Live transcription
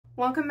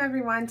Welcome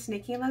everyone to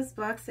Nikki Loves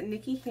Books.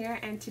 Nikki here,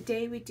 and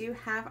today we do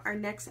have our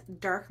next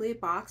Darkly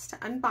box to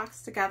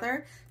unbox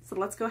together. So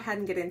let's go ahead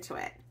and get into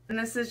it. And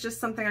this is just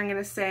something I'm going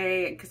to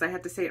say because I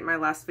had to say it in my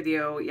last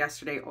video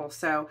yesterday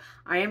also.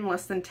 I am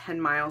less than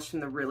 10 miles from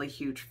the really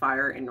huge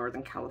fire in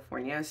Northern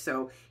California.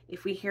 So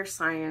if we hear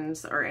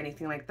sirens or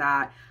anything like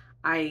that,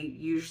 I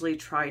usually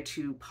try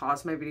to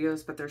pause my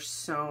videos, but there's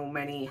so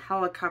many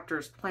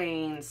helicopters,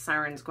 planes,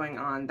 sirens going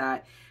on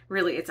that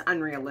really it's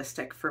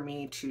unrealistic for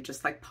me to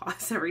just like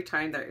pause every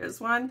time there is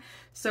one.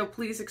 So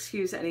please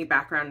excuse any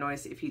background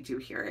noise if you do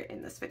hear it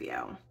in this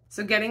video.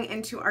 So getting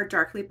into our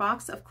Darkly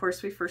box, of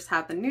course, we first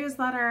have the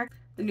newsletter.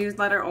 The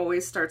newsletter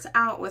always starts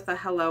out with a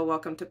hello,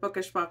 welcome to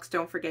Bookish box.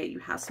 Don't forget you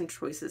have some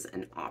choices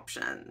and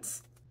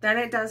options. Then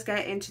it does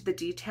get into the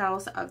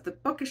details of the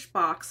Bookish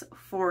box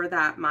for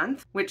that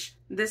month, which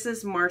this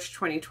is March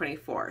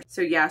 2024.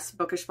 So yes,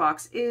 Bookish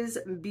box is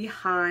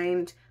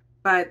behind,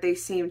 but they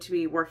seem to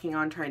be working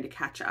on trying to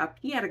catch up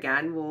yet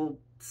again. We'll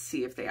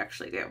see if they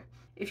actually do.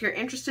 If you're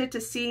interested to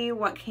see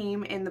what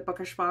came in the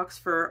Bookish box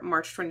for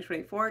March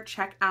 2024,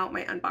 check out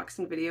my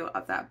unboxing video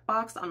of that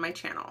box on my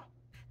channel.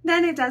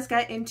 Then it does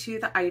get into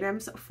the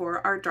items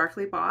for our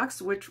Darkly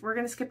box, which we're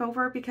going to skip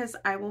over because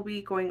I will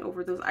be going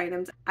over those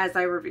items as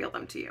I reveal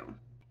them to you.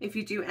 If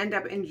you do end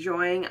up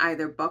enjoying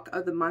either book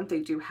of the month,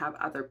 they do have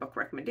other book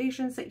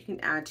recommendations that you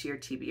can add to your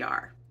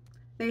TBR.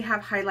 They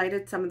have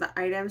highlighted some of the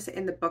items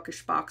in the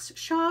Bookish box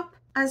shop,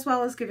 as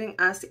well as giving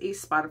us a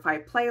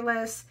Spotify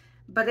playlist,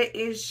 but it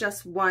is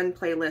just one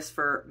playlist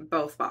for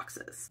both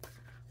boxes.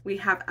 We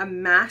have a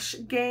MASH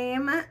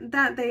game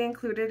that they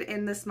included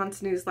in this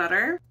month's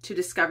newsletter to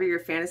discover your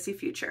fantasy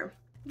future.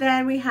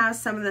 Then we have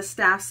some of the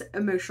staff's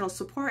emotional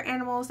support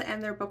animals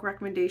and their book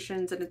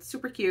recommendations, and it's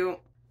super cute.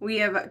 We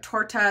have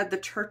Torta the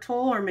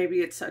turtle, or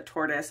maybe it's a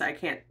tortoise, I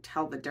can't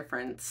tell the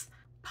difference.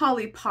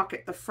 Polly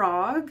Pocket the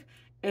frog,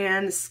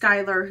 and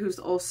Skylar, who's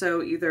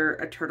also either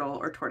a turtle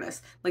or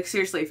tortoise. Like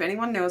seriously, if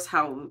anyone knows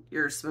how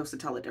you're supposed to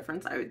tell the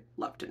difference, I would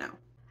love to know.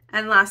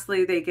 And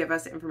lastly, they give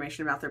us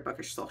information about their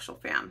Bookish social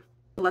fam.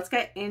 Let's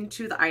get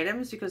into the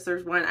items because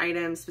there's one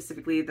item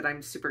specifically that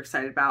I'm super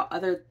excited about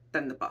other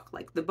than the book.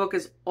 Like the book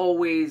is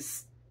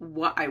always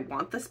what I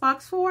want this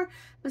box for,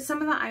 but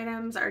some of the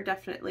items are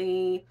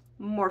definitely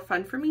more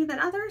fun for me than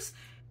others.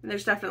 And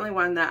there's definitely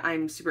one that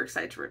I'm super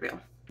excited to reveal.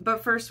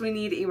 But first we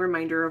need a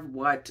reminder of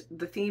what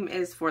the theme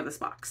is for this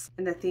box.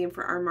 And the theme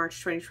for our March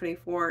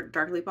 2024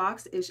 Darkly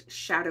box is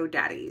Shadow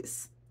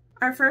Daddies.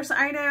 Our first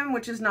item,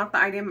 which is not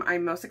the item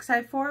I'm most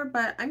excited for,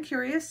 but I'm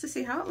curious to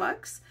see how it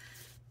looks,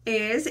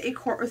 is a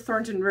Court with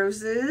Thorns and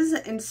Roses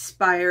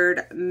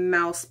inspired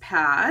mouse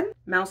pad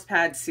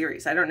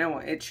series. I don't know,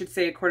 it should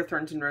say a Court of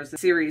Thorns and Roses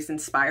series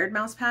inspired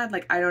mouse pad.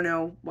 Like, I don't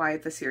know why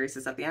the series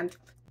is at the end.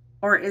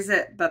 Or is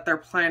it that they're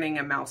planning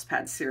a mouse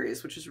pad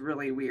series, which is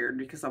really weird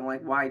because I'm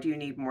like, why do you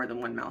need more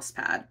than one mouse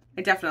pad?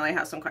 I definitely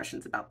have some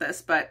questions about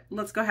this, but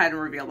let's go ahead and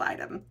reveal the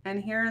item.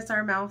 And here is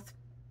our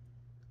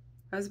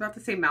I was about to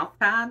say mouth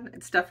pad.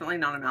 It's definitely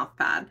not a mouth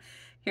pad.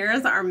 Here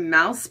is our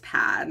mouse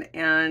pad,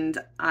 and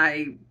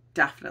I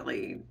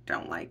definitely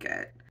don't like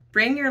it.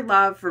 Bring your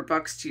love for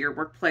books to your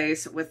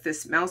workplace with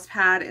this mouse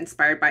pad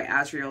inspired by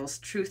Asriel's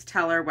Truth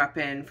Teller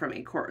weapon from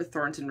A Court with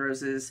Thorns and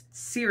Roses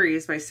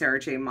series by Sarah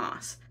J.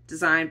 Maas,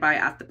 designed by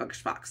At the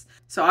Bookish Box.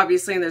 So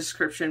obviously in the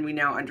description we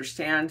now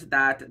understand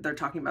that they're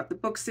talking about the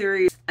book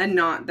series and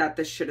not that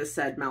this should have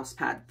said mouse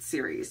pad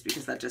series,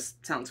 because that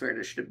just sounds weird.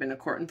 It should have been A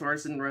Court with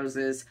Thorns and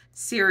Roses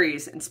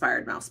series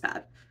inspired mouse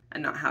pad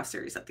and not have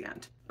series at the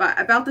end. But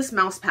about this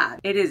mouse pad,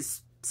 it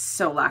is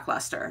so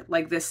lackluster.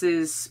 Like, this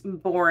is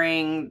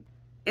boring.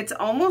 It's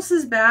almost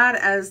as bad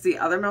as the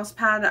other mouse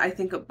pad I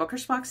think a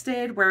Bookish box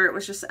did, where it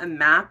was just a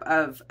map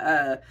of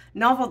a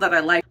novel that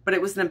I liked, but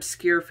it was an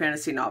obscure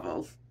fantasy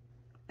novel.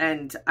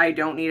 And I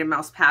don't need a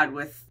mouse pad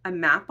with a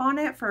map on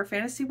it for a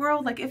fantasy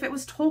world. Like, if it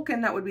was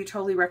Tolkien, that would be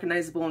totally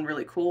recognizable and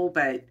really cool,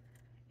 but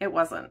it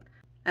wasn't.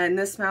 And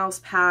this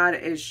mouse pad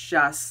is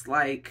just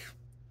like,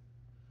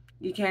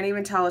 you can't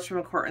even tell it's from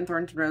A Court in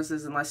Thorns and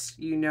Roses unless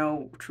you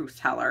know Truth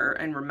Teller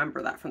and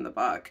remember that from the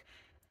book.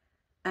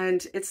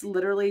 And it's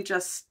literally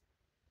just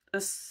a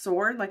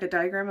sword, like a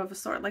diagram of a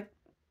sword. Like,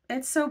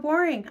 it's so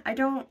boring. I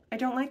don't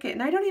like it.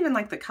 And I don't even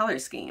like the color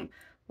scheme.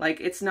 Like,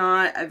 it's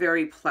not a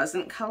very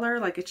pleasant color.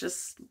 Like, it's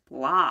just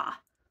blah.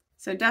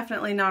 So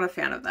definitely not a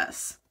fan of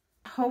this.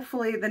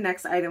 Hopefully the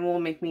next item will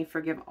make me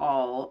forgive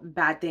all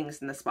bad things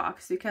in this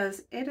box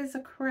because it is a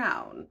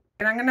crown.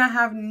 And I'm gonna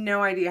have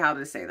no idea how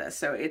to say this.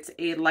 So it's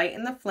a Light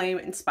in the Flame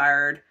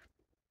inspired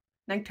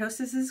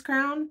Nyctosis's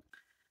crown.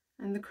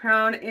 And the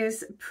crown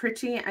is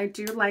pretty. I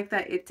do like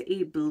that it's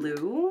a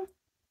blue.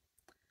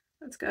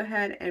 Let's go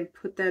ahead and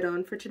put that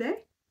on for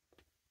today.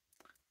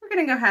 We're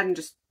gonna go ahead and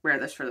just wear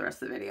this for the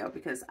rest of the video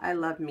because I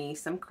love me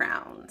some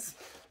crowns.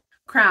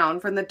 Crown,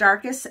 from the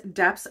darkest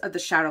depths of the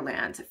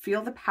Shadowlands,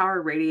 feel the power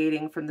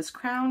radiating from this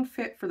crown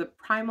fit for the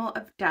primal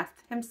of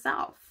death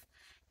himself.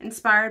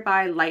 Inspired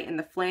by Light in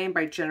the Flame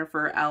by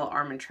Jennifer L.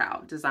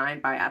 Armentrout,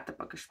 designed by At the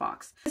Bookish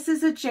Box. This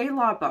is a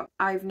J-Law book.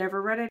 I've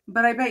never read it,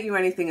 but I bet you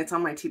anything it's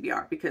on my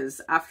TBR,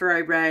 because after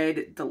I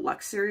read the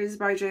Lux series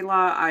by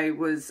J-Law, I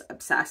was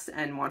obsessed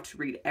and want to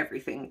read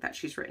everything that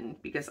she's written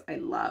because I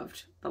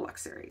loved the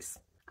Lux series.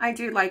 I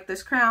do like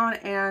this crown,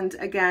 and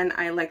again,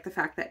 I like the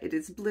fact that it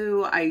is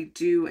blue. I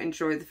do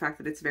enjoy the fact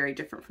that it's very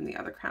different from the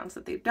other crowns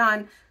that they've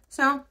done,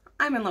 so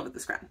I'm in love with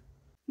this crown.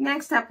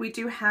 Next up, we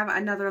do have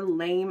another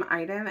lame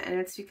item, and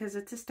it's because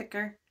it's a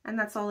sticker, and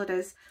that's all it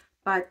is.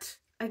 But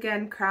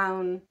again,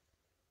 crown,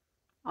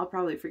 I'll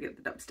probably forget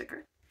the dumb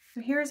sticker.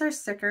 So here's our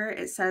sticker.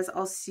 It says,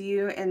 "I'll see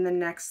you in the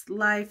next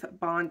life,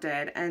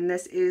 bonded." And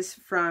this is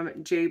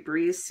from J.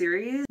 Bree's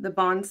series, The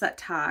Bonds That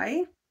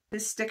Tie.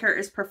 This sticker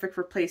is perfect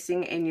for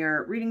placing in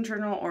your reading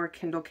journal or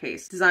Kindle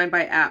case, designed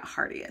by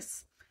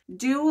 @Hardius.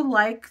 Do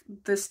like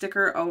the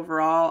sticker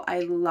overall.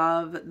 I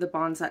love The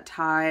Bonds That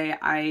Tie.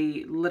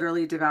 I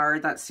literally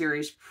devoured that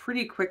series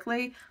pretty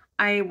quickly.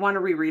 I want to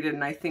reread it,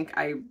 and I think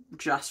I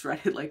just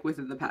read it like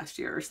within the past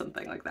year or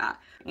something like that.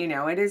 You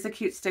know, it is a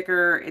cute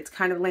sticker. It's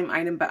kind of a lame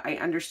item, but I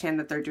understand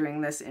that they're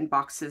doing this in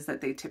boxes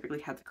that they typically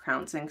have the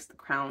crowns in, because the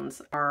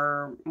crowns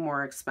are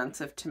more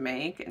expensive to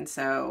make, and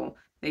so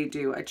they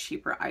do a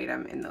cheaper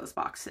item in those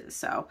boxes.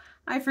 So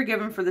I forgive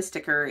them for the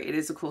sticker. It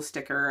is a cool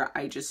sticker.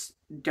 I just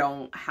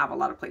don't have a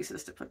lot of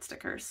places to put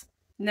stickers.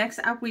 Next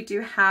up, we do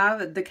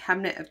have the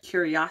Cabinet of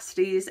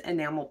Curiosities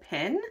enamel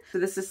pin. So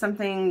this is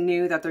something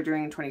new that they're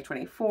doing in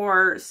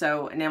 2024.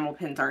 So enamel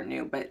pins aren't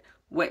new, but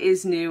what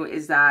is new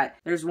is that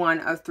there's one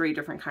of 3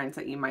 different kinds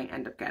that you might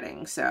end up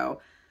getting. So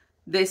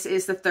this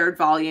is the 3rd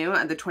volume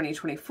of the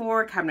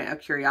 2024 Cabinet of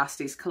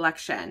Curiosities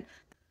collection.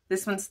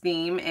 This one's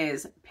theme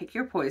is Pick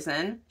Your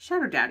Poison,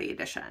 Shadow Daddy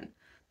edition.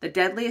 The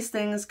deadliest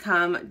things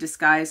come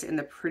disguised in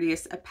the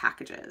prettiest of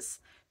packages.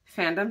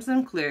 Fandoms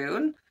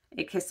include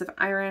A Kiss of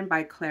Iron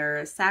by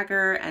Clara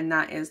Sager, and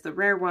that is the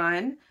rare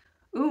one.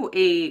 Ooh,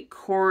 a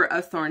Court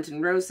of Thorns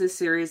and Roses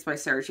series by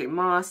Sarah J.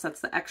 Maas,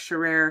 that's the extra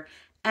rare.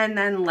 And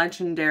then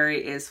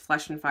legendary is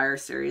Flesh and Fire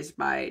series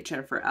by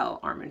Jennifer L.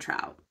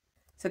 Armentrout.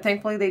 So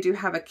thankfully they do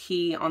have a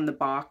key on the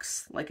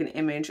box, like an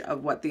image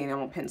of what the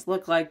enamel pins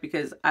look like,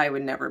 because I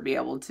would never be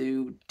able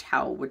to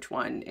tell which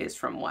one is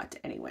from what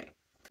anyway.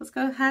 Let's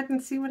go ahead and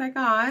see what I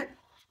got.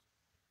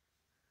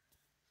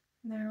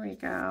 There we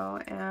go.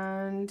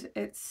 And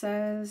it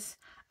says,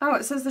 oh,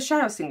 it says the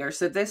Shadow Singer.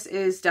 So this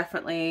is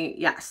definitely,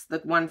 yes, the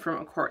one from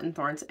A Court of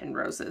Thorns and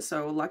Roses.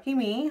 So lucky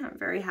me. I'm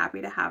very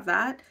happy to have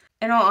that.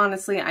 In all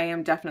honesty, I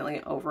am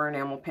definitely over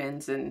enamel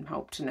pins and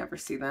hope to never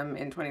see them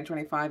in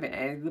 2025 in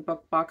any of the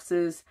book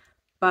boxes,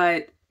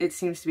 but it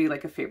seems to be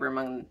like a favorite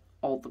among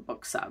all the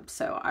book subs,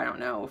 so I don't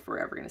know if we're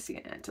ever going to see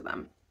an end to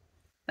them.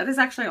 That is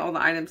actually all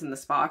the items in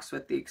this box,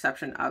 with the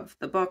exception of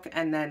the book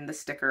and then the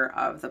sticker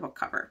of the book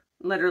cover.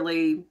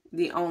 Literally,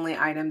 the only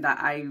item that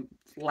I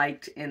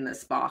liked in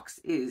this box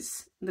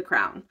is the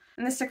crown.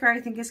 And the sticker I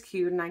think is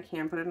cute, and I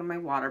can put it in my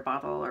water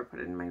bottle or put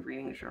it in my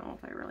reading journal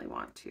if I really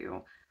want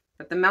to.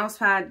 But the mouse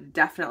pad,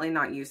 definitely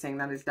not using.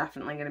 That is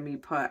definitely going to be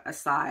put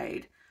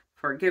aside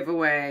for a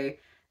giveaway.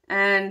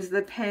 And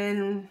the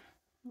pin,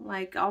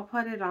 like, I'll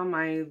put it on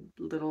my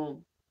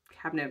little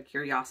Cabinet of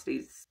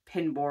Curiosities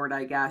pin board,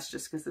 I guess,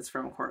 just because it's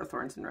from A Court of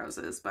Thorns and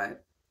Roses.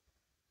 But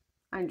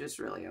I'm just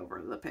really over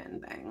the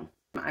pin thing.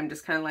 I'm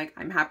just kind of like,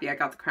 I'm happy I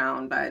got the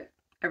crown, but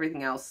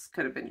everything else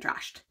could have been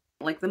trashed.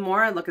 Like, the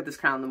more I look at this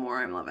crown, the more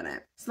I'm loving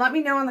it. So let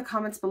me know in the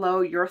comments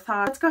below your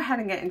thoughts. Let's go ahead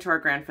and get into our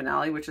grand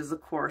finale, which is, of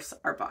course,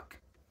 our book.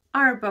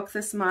 Our book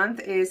this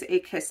month is A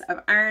Kiss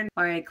of Iron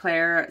by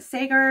Clara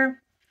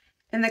Sager.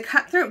 In the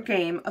cutthroat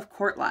game of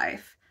court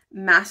life,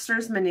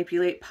 masters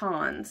manipulate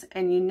pawns,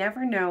 and you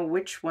never know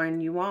which one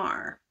you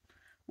are.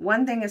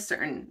 One thing is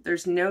certain,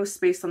 there's no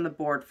space on the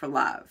board for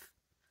love.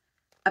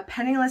 A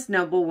penniless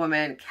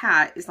noblewoman,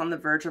 Kat, is on the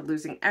verge of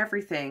losing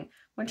everything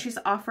when she's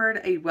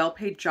offered a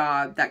well-paid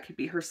job that could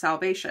be her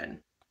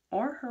salvation,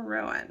 or her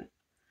ruin.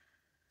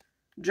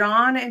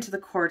 Drawn into the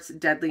court's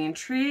deadly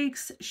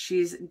intrigues,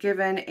 she's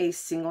given a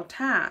single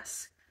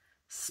task: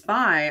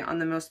 spy on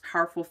the most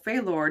powerful Fey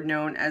Lord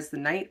known as the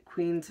Night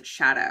Queen's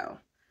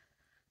shadow.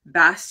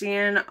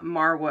 Bastian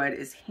Marwood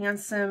is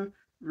handsome,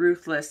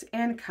 ruthless,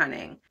 and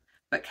cunning,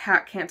 but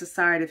Kat can't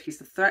decide if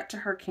he's a threat to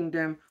her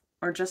kingdom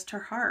or just her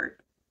heart.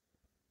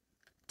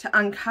 To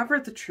uncover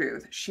the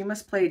truth, she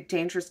must play a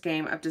dangerous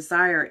game of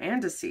desire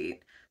and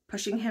deceit,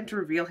 pushing him to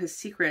reveal his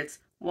secrets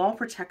while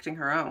protecting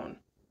her own.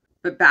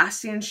 But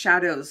Bastian's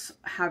shadows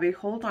have a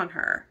hold on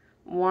her,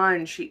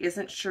 one she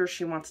isn't sure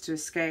she wants to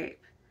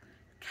escape.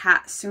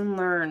 Kat soon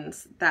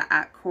learns that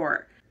at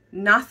court,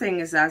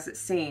 nothing is as it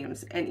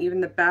seems, and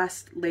even the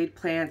best laid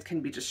plans can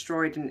be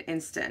destroyed in an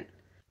instant.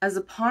 As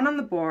a pawn on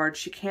the board,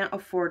 she can't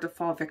afford to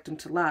fall victim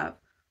to love,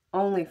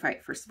 only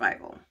fight for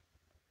survival.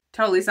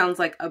 Totally sounds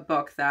like a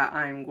book that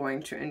I'm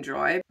going to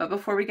enjoy. But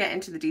before we get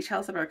into the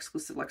details of our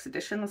exclusive Luxe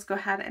edition, let's go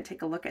ahead and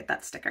take a look at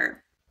that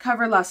sticker.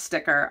 Cover Lust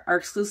sticker. Our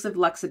exclusive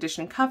Luxe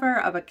edition cover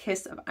of A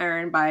Kiss of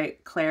Iron by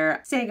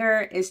Clara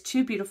Sager is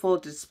too beautiful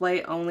to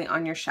display only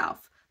on your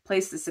shelf.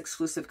 Place this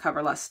exclusive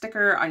coverless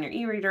sticker on your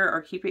e-reader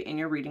or keep it in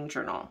your reading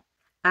journal.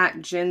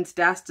 At Jin's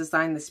desk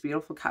designed this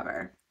beautiful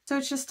cover. So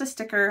it's just a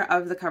sticker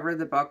of the cover of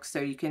the book, so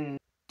you can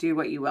do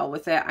what you will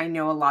with it. I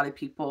know a lot of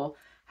people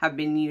have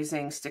been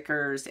using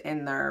stickers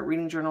in their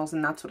reading journals,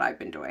 and that's what I've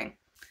been doing.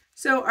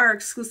 So our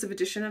exclusive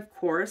edition, of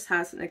course,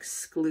 has an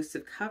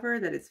exclusive cover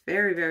that is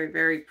very, very,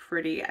 very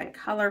pretty and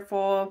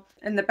colorful.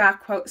 And the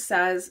back quote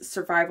says,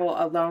 "Survival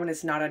alone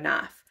is not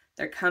enough.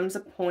 There comes a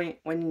point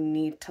when you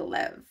need to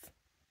live."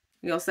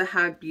 We also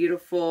have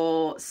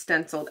beautiful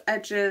stenciled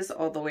edges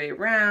all the way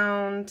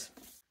around.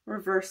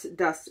 Reverse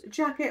dust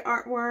jacket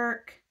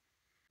artwork.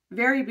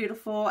 Very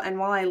beautiful, and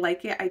while I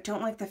like it, I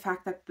don't like the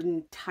fact that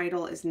the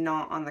title is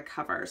not on the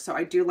cover. So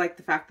I do like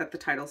the fact that the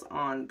title's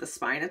on the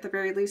spine at the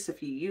very least.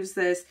 If you use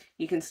this,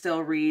 you can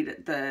still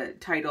read the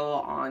title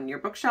on your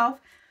bookshelf,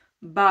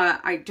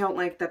 but I don't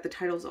like that the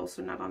title's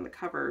also not on the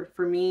cover.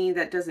 For me,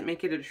 that doesn't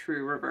make it a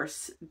true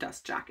reverse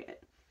dust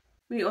jacket.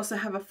 We also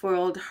have a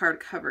foiled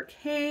hardcover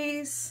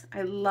case.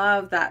 I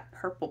love that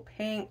purple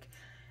pink.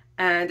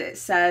 And it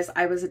says,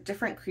 "I was a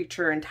different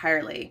creature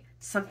entirely.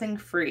 Something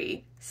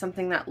free.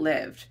 Something that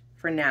lived.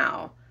 For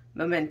now.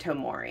 Memento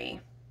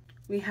mori."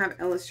 We have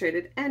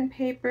illustrated end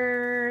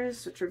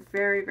papers, which are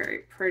very, very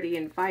pretty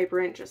and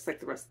vibrant, just like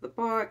the rest of the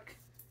book.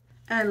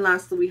 And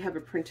lastly, we have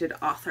a printed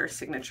author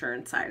signature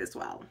inside as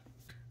well.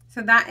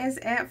 So that is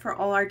it for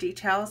all our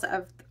details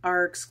of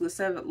our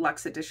exclusive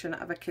luxe edition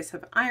of A Kiss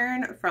of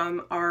Iron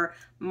from our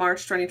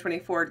March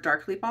 2024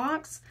 Darkly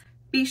box.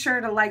 Be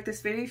sure to like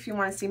this video if you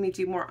want to see me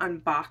do more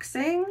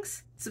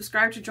unboxings.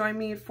 Subscribe to join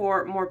me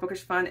for more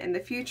bookish fun in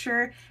the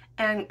future.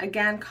 And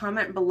again,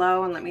 comment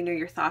below and let me know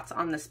your thoughts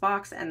on this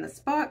box and this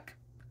book.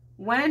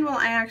 When will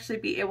I actually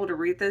be able to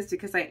read this?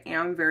 Because I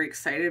am very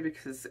excited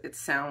because it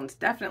sounds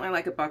definitely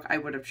like a book I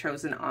would have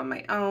chosen on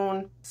my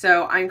own.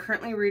 So I'm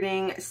currently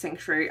reading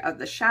Sanctuary of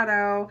the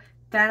Shadow.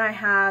 Then I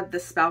had The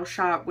Spell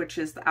Shop, which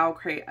is the Owl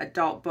Crate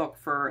adult book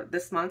for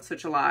this month, so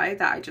July,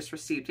 that I just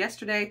received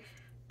yesterday.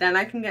 Then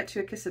I can get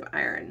to A Kiss of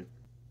Iron.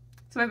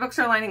 So my books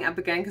are lining up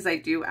again because I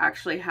do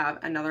actually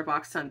have another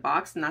box to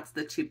unbox, and that's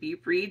the To Be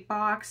Read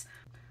box,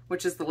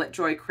 which is the Lit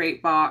Joy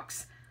Crate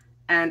box.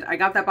 And I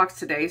got that box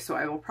today, so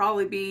I will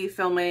probably be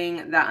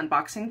filming that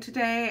unboxing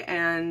today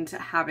and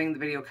having the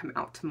video come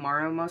out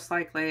tomorrow, most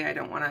likely. I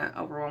don't want to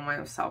overwhelm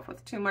myself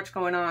with too much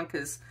going on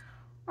because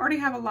I already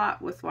have a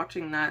lot with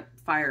watching that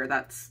fire.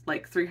 That's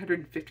like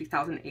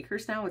 350,000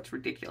 acres now. It's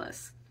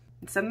ridiculous.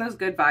 And send those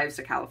good vibes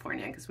to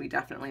California because we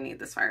definitely need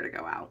this fire to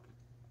go out.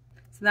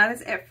 So that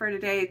is it for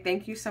today.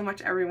 Thank you so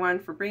much, everyone,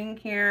 for being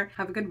here.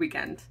 Have a good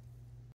weekend.